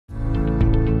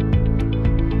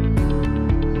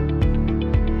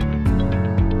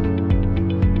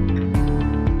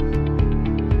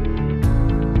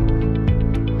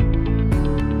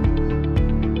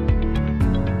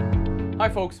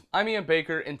folks, I'm Ian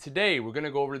Baker, and today we're going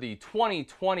to go over the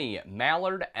 2020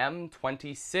 Mallard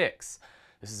M26.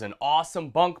 This is an awesome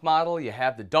bunk model. You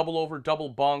have the double over double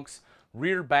bunks,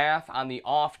 rear bath on the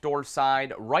off-door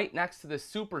side, right next to the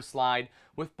super slide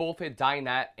with both a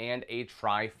dinette and a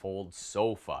tri-fold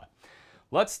sofa.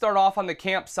 Let's start off on the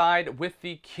camp side with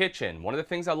the kitchen. One of the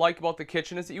things I like about the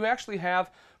kitchen is that you actually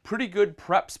have pretty good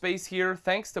prep space here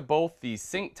thanks to both the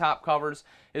sink top covers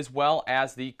as well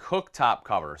as the cooktop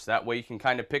covers. That way you can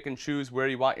kind of pick and choose where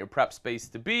you want your prep space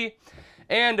to be.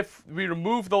 And if we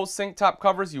remove those sink top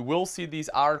covers, you will see these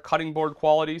are cutting board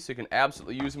quality, so you can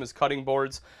absolutely use them as cutting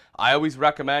boards. I always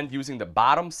recommend using the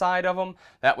bottom side of them.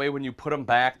 That way when you put them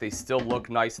back, they still look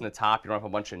nice in the top. You don't have a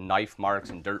bunch of knife marks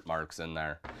and dirt marks in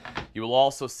there. You will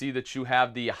also see that you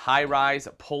have the high-rise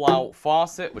pull-out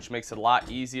faucet, which makes it a lot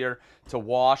easier to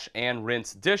wash and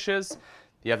rinse dishes.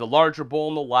 You have the larger bowl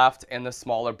on the left and the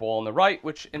smaller bowl on the right,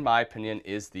 which in my opinion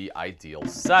is the ideal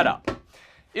setup.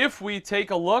 If we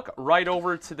take a look right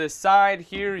over to this side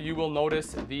here, you will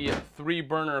notice the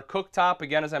 3-burner cooktop.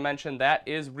 Again, as I mentioned, that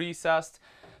is recessed.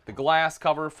 The glass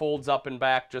cover folds up and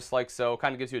back just like so.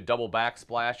 Kind of gives you a double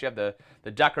backsplash. You have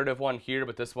the decorative one here,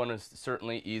 but this one is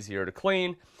certainly easier to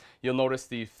clean. You'll notice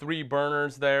the 3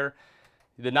 burners there.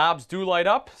 The knobs do light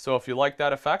up, so if you like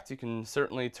that effect, you can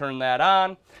certainly turn that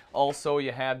on. Also,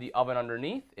 you have the oven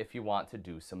underneath if you want to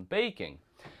do some baking.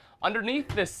 Underneath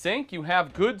this sink, you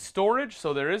have good storage,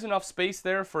 so there is enough space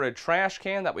there for a trash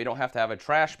can that we don't have to have a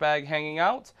trash bag hanging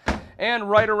out. And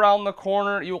right around the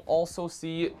corner, you'll also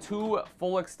see 2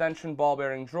 full extension ball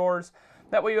bearing drawers.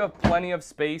 That way you have plenty of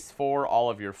space for all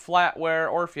of your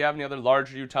flatware, or if you have any other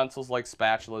larger utensils like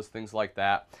spatulas, things like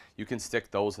that, you can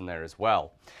stick those in there as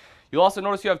well. You'll also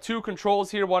notice you have 2 controls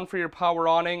here, one for your power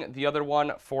awning, the other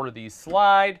one for the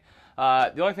slide.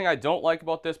 The only thing I don't like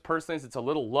about this personally is it's a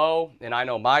little low, and I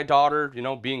know my daughter, you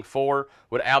know, being 4,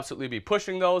 would absolutely be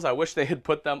pushing those. I wish they had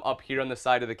put them up here on the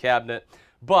side of the cabinet,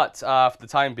 but for the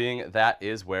time being, that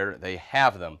is where they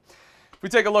have them. If we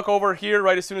take a look over here,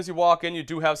 right as soon as you walk in, you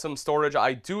do have some storage.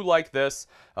 I do like this.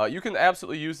 You can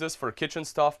absolutely use this for kitchen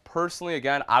stuff. Personally,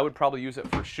 again, I would probably use it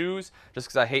for shoes, just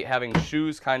because I hate having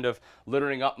shoes kind of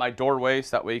littering up my doorway,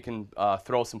 so that way you can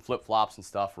throw some flip-flops and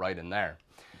stuff right in there.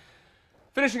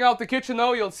 Finishing out the kitchen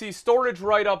though, you'll see storage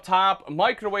right up top,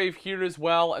 microwave here as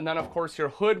well, and then of course your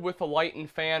hood with the light and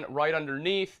fan right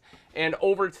underneath. And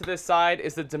over to this side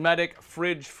is the Dometic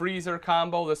fridge freezer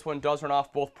combo. This one does run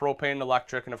off both propane and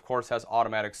electric, and of course has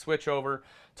automatic switchover,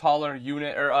 taller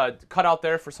unit, or cut out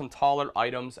there for some taller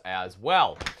items as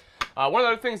well. One of the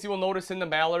other things you will notice in the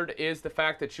Mallard is the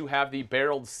fact that you have the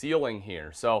barreled ceiling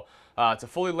here. So it's a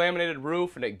fully laminated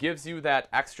roof, and it gives you that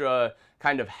extra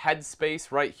kind of head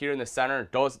space right here in the center.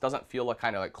 It doesn't feel like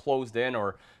kind of like closed in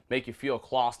or make you feel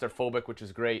claustrophobic, which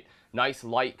is great. Nice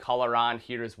light color on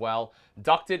here as well.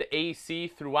 Ducted AC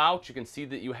throughout. You can see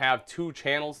that you have 2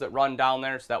 channels that run down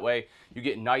there, so that way you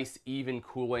get nice even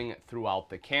cooling throughout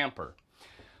the camper.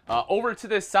 Over to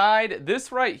this side,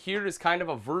 this right here is kind of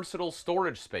a versatile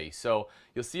storage space. So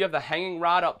you'll see you have the hanging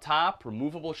rod up top,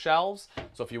 removable shelves.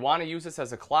 So if you want to use this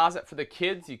as a closet for the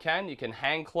kids, you can. You can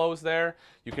hang clothes there.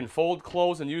 You can fold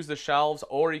clothes and use the shelves,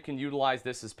 or you can utilize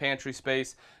this as pantry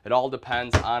space. It all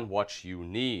depends on what you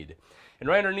need. And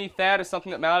right underneath that is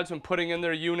something that Mallard's been putting in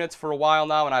their units for a while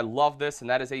now, and I love this, and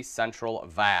that is a central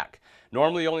vac.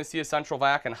 Normally you only see a central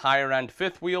vac in higher end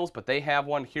 5th wheels, but they have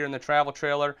one here in the travel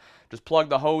trailer. Just plug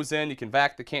the hose in, you can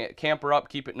vac the camper up,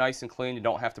 keep it nice and clean. You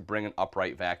don't have to bring an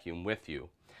upright vacuum with you.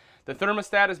 The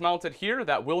thermostat is mounted here.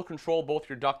 That will control both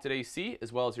your ducted AC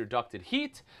as well as your ducted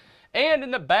heat. And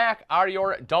in the back are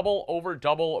your double over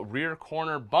double rear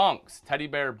corner bunks. Teddy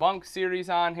Bear bunk series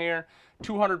on here.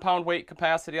 200-pound weight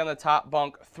capacity on the top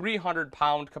bunk,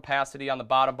 300-pound capacity on the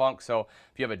bottom bunk. So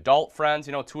if you have adult friends,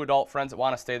 you know, 2 adult friends that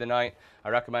want to stay the night, I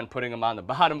recommend putting them on the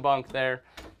bottom bunk there.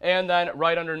 And then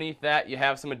right underneath that, you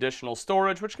have some additional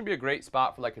storage, which can be a great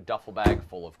spot for like a duffel bag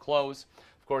full of clothes.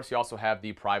 Of course, you also have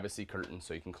the privacy curtain,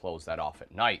 so you can close that off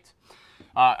at night.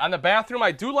 On the bathroom,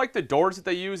 I do like the doors that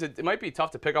they use. It might be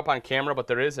tough to pick up on camera, but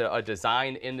there is a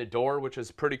design in the door, which is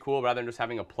pretty cool. Rather than just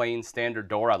having a plain standard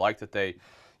door, I like that they,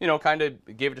 you know, kind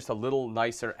of gave it just a little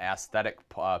nicer aesthetic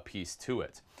piece to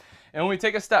it. And when we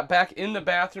take a step back in the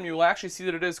bathroom, you will actually see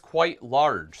that it is quite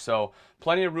large. So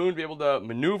plenty of room to be able to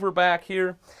maneuver back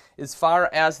here. As far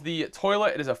as the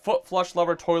toilet, it is a foot flush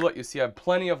lever toilet. You see I have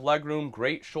plenty of leg room,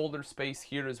 great shoulder space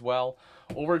here as well.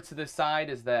 Over to the side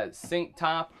is that sink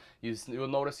top. You'll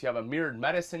notice you have a mirrored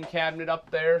medicine cabinet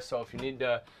up there. So if you need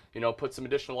to, you know, put some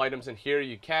additional items in here,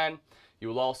 you can. You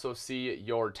will also see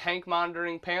your tank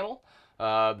monitoring panel.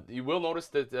 You will notice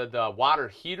that the water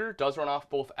heater does run off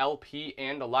both LP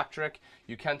and electric.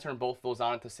 You can turn both of those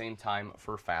on at the same time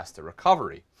for faster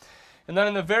recovery. And then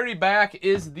in the very back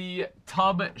is the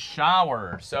tub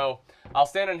shower. So I'll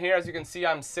stand in here. As you can see,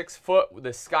 I'm 6 foot.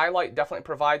 The skylight definitely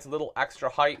provides a little extra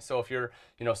height. So if you're,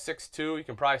 6'2", you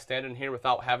can probably stand in here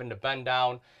without having to bend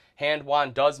down. Hand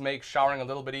wand does make showering a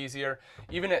little bit easier.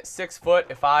 Even at 6 foot,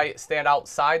 if I stand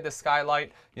outside the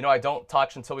skylight, I don't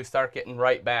touch until we start getting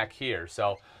right back here.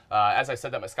 So as I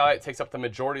said, that my skylight takes up the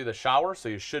majority of the shower, so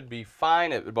you should be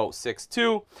fine at about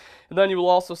 6'2". And then you will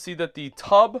also see that the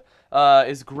tub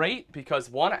is great because,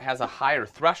 one, it has a higher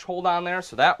threshold on there,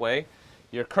 so that way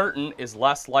your curtain is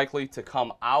less likely to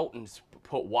come out and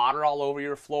put water all over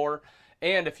your floor.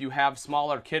 And if you have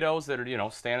smaller kiddos that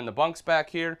are, standing in the bunks back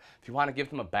here, if you want to give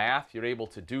them a bath, you're able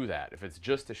to do that. If it's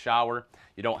just a shower,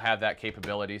 you don't have that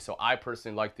capability. So I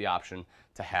personally like the option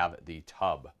to have the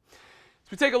tub. If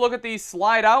we take a look at the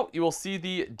slide out, you will see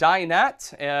the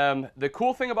dinette. The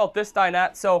cool thing about this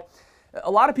dinette, so a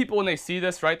lot of people when they see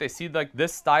this, right, they see like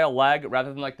this style leg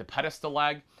rather than like the pedestal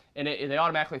leg, and they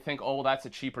automatically think, oh, that's a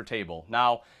cheaper table.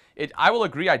 Now, I will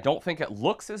agree, I don't think it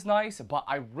looks as nice, but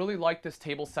I really like this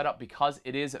table setup because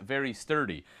it is very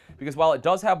sturdy. Because while it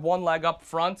does have one leg up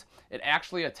front, it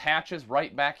actually attaches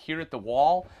right back here at the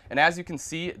wall. And as you can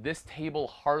see, this table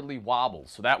hardly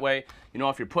wobbles. So that way,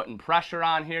 if you're putting pressure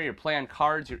on here, you're playing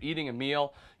cards, you're eating a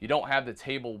meal, you don't have the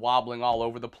table wobbling all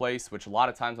over the place, which a lot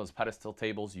of times those pedestal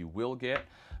tables you will get.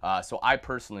 So I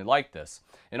personally like this.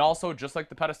 And also, just like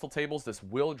the pedestal tables, this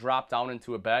will drop down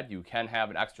into a bed. You can have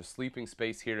an extra sleeping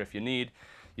space here if you need.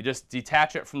 You just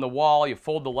detach it from the wall, you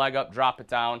fold the leg up, drop it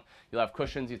down. You'll have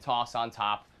cushions you toss on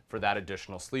top for that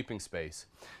additional sleeping space.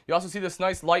 You also see this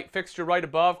nice light fixture right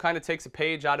above, kind of takes a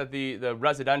page out of the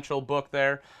residential book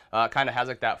there. Kind of has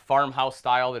like that farmhouse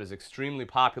style that is extremely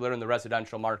popular in the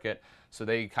residential market. So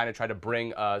they kind of try to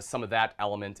bring some of that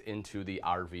element into the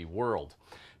RV world.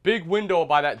 Big window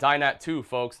by that dinette too,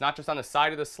 folks. Not just on the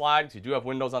side of the slide, because you do have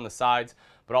windows on the sides,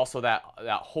 but also that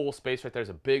whole space right there is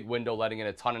a big window letting in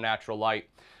a ton of natural light.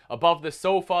 Above the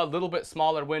sofa, a little bit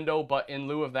smaller window, but in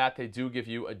lieu of that, they do give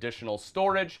you additional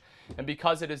storage. And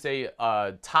because it is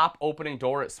a top opening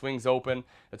door, it swings open.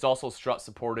 It's also strut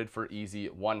supported for easy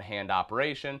one-hand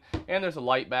operation. And there's a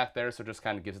light back there, so it just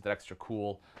kind of gives it that extra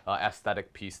cool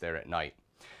aesthetic piece there at night.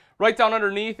 Right down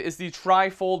underneath is the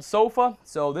tri-fold sofa.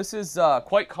 So this is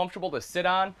quite comfortable to sit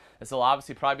on. This will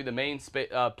obviously probably be the main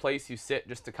place you sit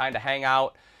just to kind of hang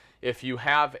out. If you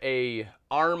have a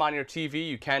arm on your TV,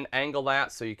 you can angle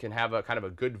that so you can have a kind of a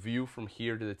good view from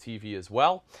here to the TV as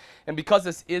well. And because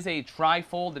this is a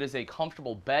tri-fold, it is a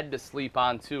comfortable bed to sleep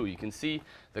on too. You can see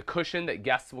the cushion that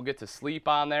guests will get to sleep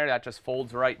on there. That just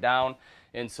folds right down.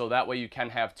 And so that way you can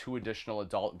have 2 additional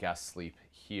adult guests sleep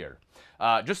here.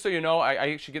 Just so you know,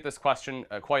 I actually get this question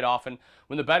quite often.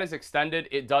 When the bed is extended,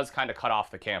 it does kind of cut off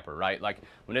the camper, right? Like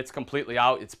when it's completely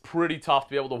out, it's pretty tough to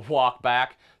be able to walk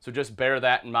back. So just bear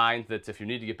that in mind, that if you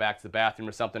need to get back to the bathroom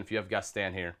or something, if you have guests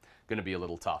stand here, going to be a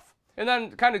little tough. And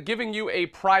then kind of giving you a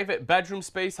private bedroom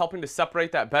space, helping to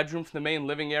separate that bedroom from the main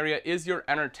living area, is your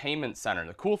entertainment center.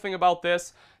 The cool thing about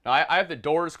this, now I have the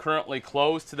doors currently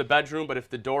closed to the bedroom, but if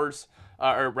the doors,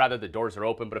 or rather the doors are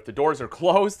open, but if the doors are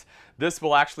closed, this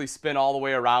will actually spin all the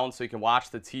way around so you can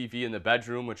watch the TV in the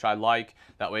bedroom, which I like.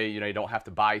 That way, you don't have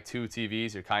to buy 2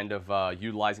 TVs. You're kind of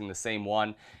utilizing the same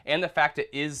one. And the fact it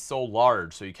is so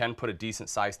large, so you can put a decent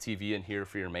sized TV in here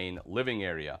for your main living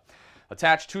area.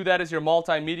 Attached to that is your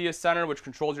multimedia center, which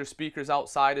controls your speakers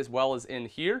outside as well as in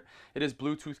here. It is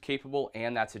Bluetooth capable,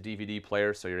 and that's a DVD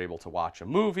player, so you're able to watch a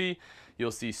movie.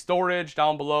 You'll see storage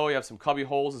down below. You have some cubby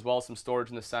holes as well as some storage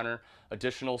in the center.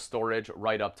 Additional storage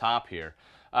right up top here.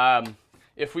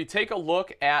 If we take a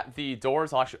look at the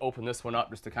doors, I'll actually open this one up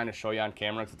just to kind of show you on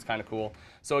camera because it's kind of cool.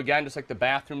 So again, just like the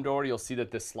bathroom door, you'll see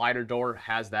that this slider door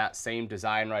has that same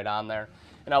design right on there.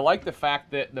 And I like the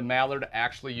fact that the Mallard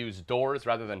actually used doors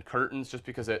rather than curtains, just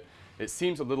because it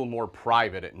seems a little more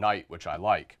private at night, which I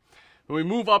like. When we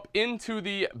move up into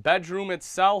the bedroom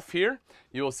itself here,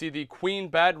 you will see the queen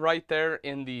bed right there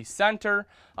in the center.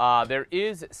 There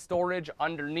is storage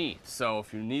underneath, so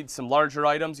if you need some larger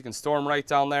items, you can store them right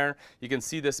down there. You can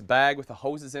see this bag with the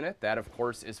hoses in it. That, of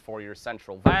course, is for your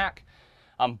central vac.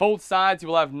 On both sides, you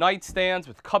will have nightstands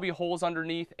with cubby holes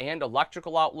underneath and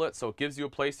electrical outlets, so it gives you a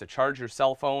place to charge your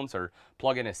cell phones or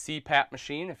plug in a CPAP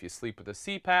machine if you sleep with a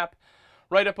CPAP.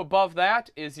 Right up above that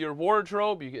is your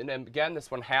wardrobe. And again, this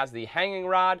one has the hanging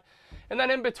rod. And then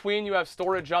in between, you have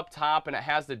storage up top, and it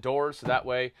has the doors, so that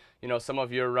way, some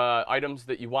of your items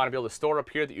that you want to be able to store up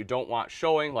here that you don't want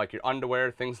showing, like your underwear,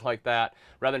 things like that,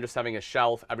 rather than just having a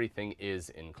shelf, everything is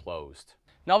enclosed.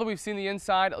 Now that we've seen the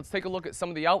inside, let's take a look at some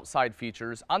of the outside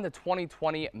features on the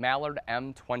 2020 Mallard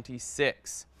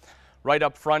M26. Right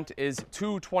up front is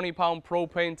two 20-pound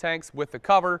propane tanks with the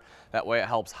cover. That way it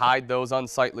helps hide those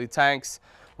unsightly tanks.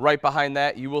 Right behind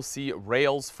that, you will see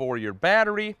rails for your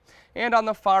battery. And on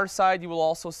the far side, you will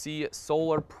also see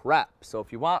solar prep. So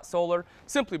if you want solar,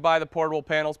 simply buy the portable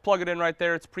panels, plug it in right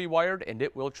there. It's pre-wired, and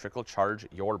it will trickle charge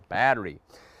your battery.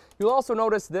 You'll also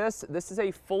notice this is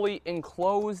a fully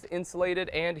enclosed, insulated,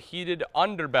 and heated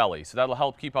underbelly. So that'll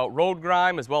help keep out road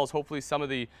grime, as well as hopefully some of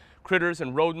the critters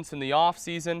and rodents in the off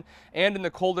season. And in the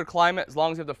colder climate, as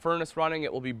long as you have the furnace running,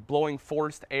 it will be blowing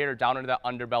forced air down into that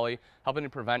underbelly, helping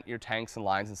to prevent your tanks and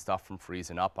lines and stuff from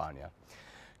freezing up on you.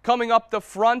 Coming up the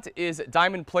front is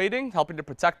diamond plating, helping to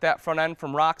protect that front end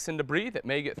from rocks and debris that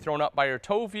may get thrown up by your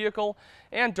tow vehicle.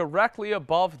 And directly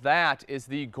above that is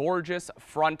the gorgeous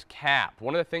front cap.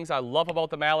 One of the things I love about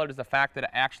the Mallard is the fact that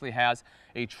it actually has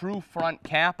a true front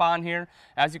cap on here.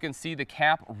 As you can see, the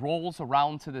cap rolls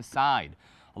around to the side.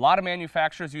 A lot of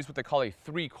manufacturers use what they call a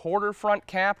 3/4 front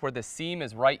cap, where the seam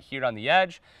is right here on the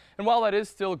edge. And while that is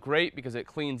still great because it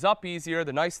cleans up easier,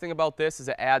 the nice thing about this is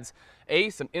it adds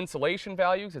some insulation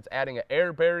values. It's adding an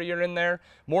air barrier in there.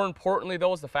 More importantly,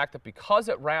 though, is the fact that because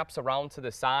it wraps around to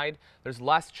the side, there's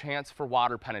less chance for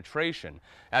water penetration.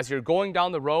 As you're going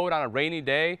down the road on a rainy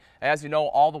day, as you know,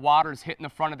 all the water is hitting the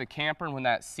front of the camper, and when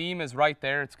that seam is right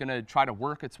there, it's going to try to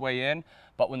work its way in.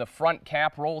 But when the front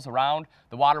cap rolls around,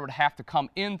 the water would have to come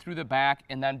in through the back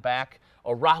and then back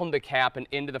around the cap and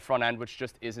into the front end, which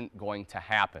just isn't going to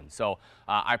happen. So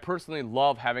I personally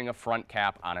love having a front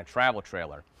cap on a travel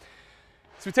trailer.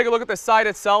 So we take a look at the side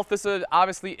itself. This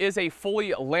obviously is a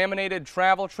fully laminated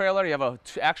travel trailer. You have an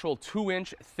actual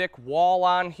 2-inch thick wall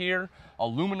on here,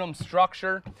 aluminum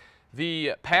structure.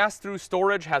 The pass-through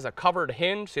storage has a covered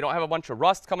hinge, so you don't have a bunch of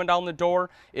rust coming down the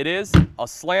door. It is a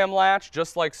slam latch,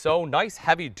 just like so. Nice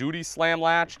heavy-duty slam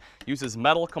latch. Uses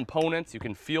metal components. You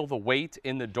can feel the weight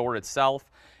in the door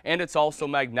itself. And it's also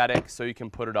magnetic, so you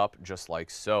can put it up just like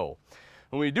so.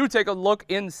 When we do take a look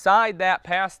inside that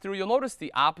pass-through, you'll notice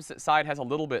the opposite side has a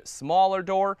little bit smaller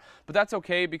door, but that's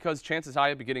okay because chances are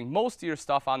you'll be getting most of your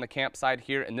stuff on the campsite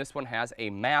here, and this one has a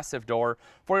massive door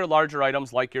for your larger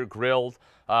items like your grill,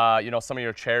 some of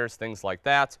your chairs, things like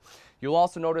that. You'll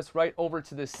also notice right over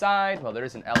to this side, well,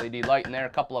 there's an LED light in there, a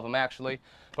couple of them actually,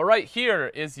 but right here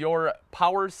is your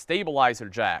power stabilizer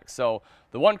jack. So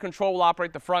the one control will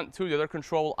operate the front two, the other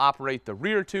control will operate the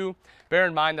rear two. Bear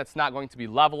in mind that's not going to be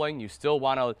leveling. You still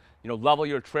want to level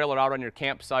your trailer out on your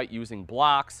campsite using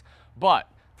blocks, but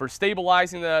for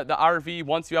stabilizing the RV,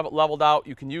 once you have it leveled out,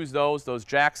 you can use those. Those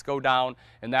jacks go down,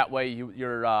 and that way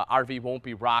your RV won't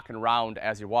be rocking around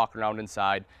as you're walking around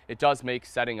inside. It does make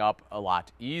setting up a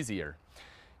lot easier.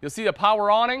 You'll see the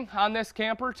power awning on this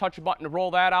camper. Touch a button to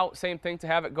roll that out. Same thing to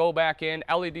have it go back in.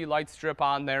 LED light strip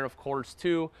on there, of course,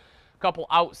 too. A couple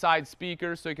outside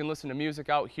speakers so you can listen to music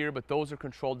out here, but those are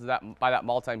controlled by that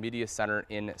multimedia center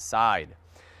inside.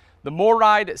 The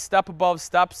MORryde step above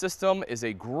step system is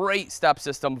a great step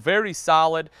system, very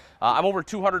solid. I'm over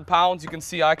 200 pounds. You can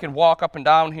see I can walk up and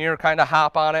down here, kind of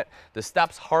hop on it. The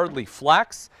steps hardly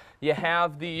flex. You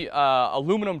have the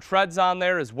aluminum treads on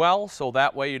there as well, so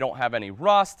that way you don't have any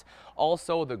rust.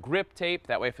 Also the grip tape,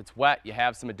 that way if it's wet, you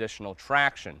have some additional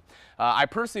traction. I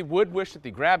personally would wish that the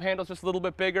grab handle is just a little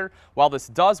bit bigger. While this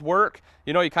does work,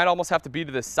 you kind of almost have to be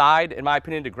to the side, in my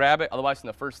opinion, to grab it. Otherwise, in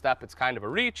the first step, it's kind of a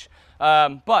reach.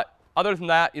 But other than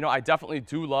that, I definitely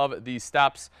do love these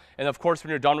steps. And of course, when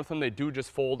you're done with them, they do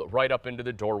just fold right up into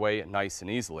the doorway nice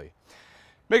and easily.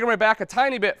 Making my way back a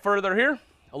tiny bit further here.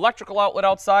 Electrical outlet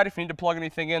outside. If you need to plug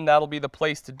anything in, that'll be the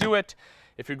place to do it.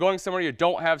 If you're going somewhere you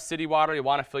don't have city water, you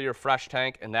want to fill your fresh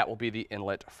tank, and that will be the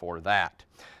inlet for that.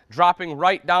 Dropping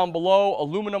right down below,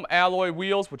 aluminum alloy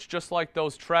wheels, which just like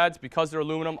those treads, because they're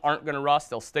aluminum, aren't going to rust.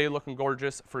 They'll stay looking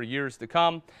gorgeous for years to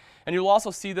come. And you'll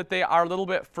also see that they are a little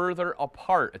bit further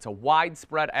apart. It's a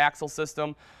widespread axle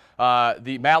system.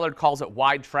 The Mallard calls it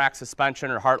wide track suspension,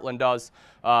 or Heartland does,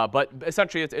 but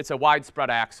essentially it's a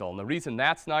widespread axle. And the reason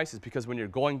that's nice is because when you're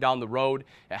going down the road,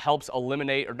 it helps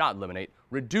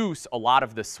reduce a lot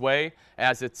of the sway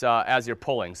as you're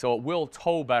pulling. So it will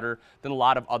tow better than a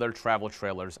lot of other travel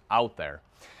trailers out there.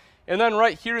 And then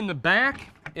right here in the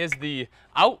back is the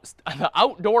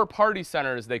outdoor party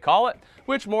center, as they call it,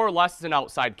 which more or less is an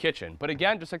outside kitchen. But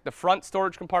again, just like the front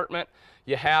storage compartment,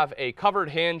 you have a covered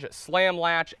hinge, slam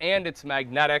latch, and it's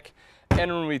magnetic.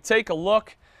 And when we take a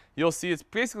look, you'll see it's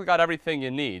basically got everything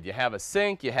you need. You have a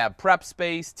sink, you have prep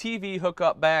space, TV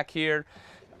hookup back here.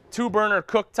 2-burner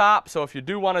cooktop, so if you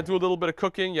do want to do a little bit of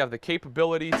cooking, you have the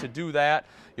capability to do that.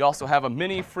 You also have a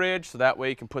mini fridge, so that way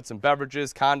you can put some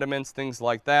beverages, condiments, things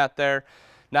like that there.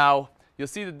 Now, you'll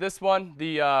see that this one,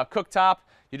 the cooktop,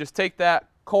 you just take that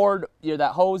cord,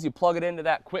 that hose, you plug it into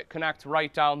that quick connect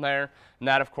right down there, and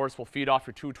that, of course, will feed off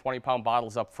your 2 20-pound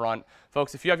bottles up front.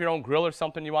 Folks, if you have your own grill or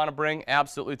something you want to bring,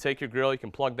 absolutely take your grill. You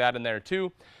can plug that in there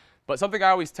too. But something I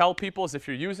always tell people is if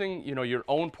you're using, your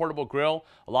own portable grill,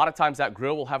 a lot of times that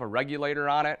grill will have a regulator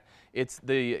on it.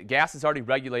 The gas is already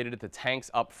regulated at the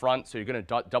tanks up front, so you're going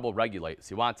to double regulate.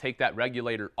 So you want to take that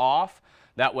regulator off.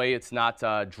 That way it's not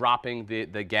dropping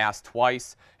the gas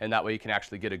twice, and that way you can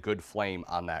actually get a good flame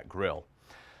on that grill.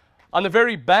 On the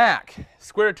very back,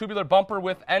 square tubular bumper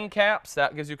with end caps.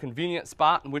 That gives you a convenient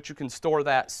spot in which you can store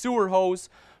that sewer hose.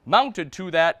 Mounted to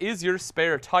that is your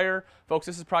spare tire. Folks,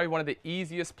 this is probably one of the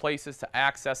easiest places to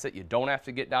access it. You don't have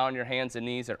to get down on your hands and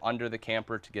knees or under the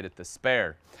camper to get it to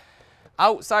spare.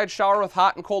 Outside shower with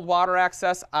hot and cold water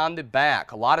access on the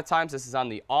back. A lot of times this is on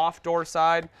the off door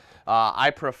side. I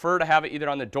prefer to have it either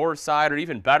on the door side, or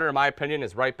even better in my opinion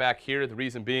is right back here. The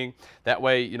reason being that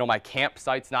way, my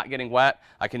campsite's not getting wet.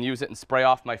 I can use it and spray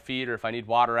off my feet, or if I need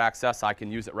water access, I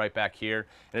can use it right back here.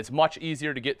 And it's much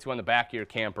easier to get to on the back of your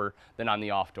camper than on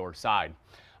the off door side.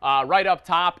 Right up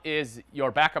top is your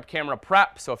backup camera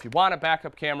prep. So if you want a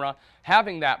backup camera,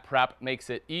 having that prep makes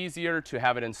it easier to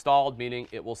have it installed, meaning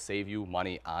it will save you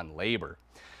money on labor.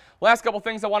 Last couple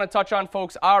things I want to touch on,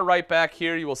 folks, are right back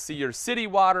here. You will see your city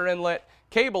water inlet,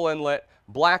 cable inlet,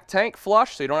 black tank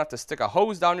flush, so you don't have to stick a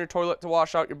hose down your toilet to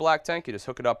wash out your black tank. You just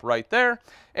hook it up right there,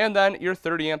 and then your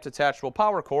 30-amp detachable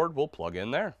power cord will plug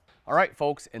in there. All right,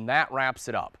 folks, and that wraps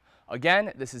it up.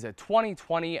 Again, this is a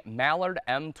 2020 Mallard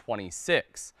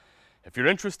M26. If you're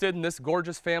interested in this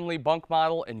gorgeous family bunk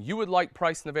model and you would like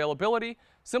price and availability,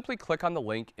 simply click on the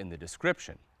link in the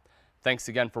description. Thanks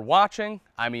again for watching.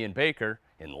 I'm Ian Baker,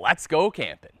 and let's go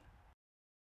camping.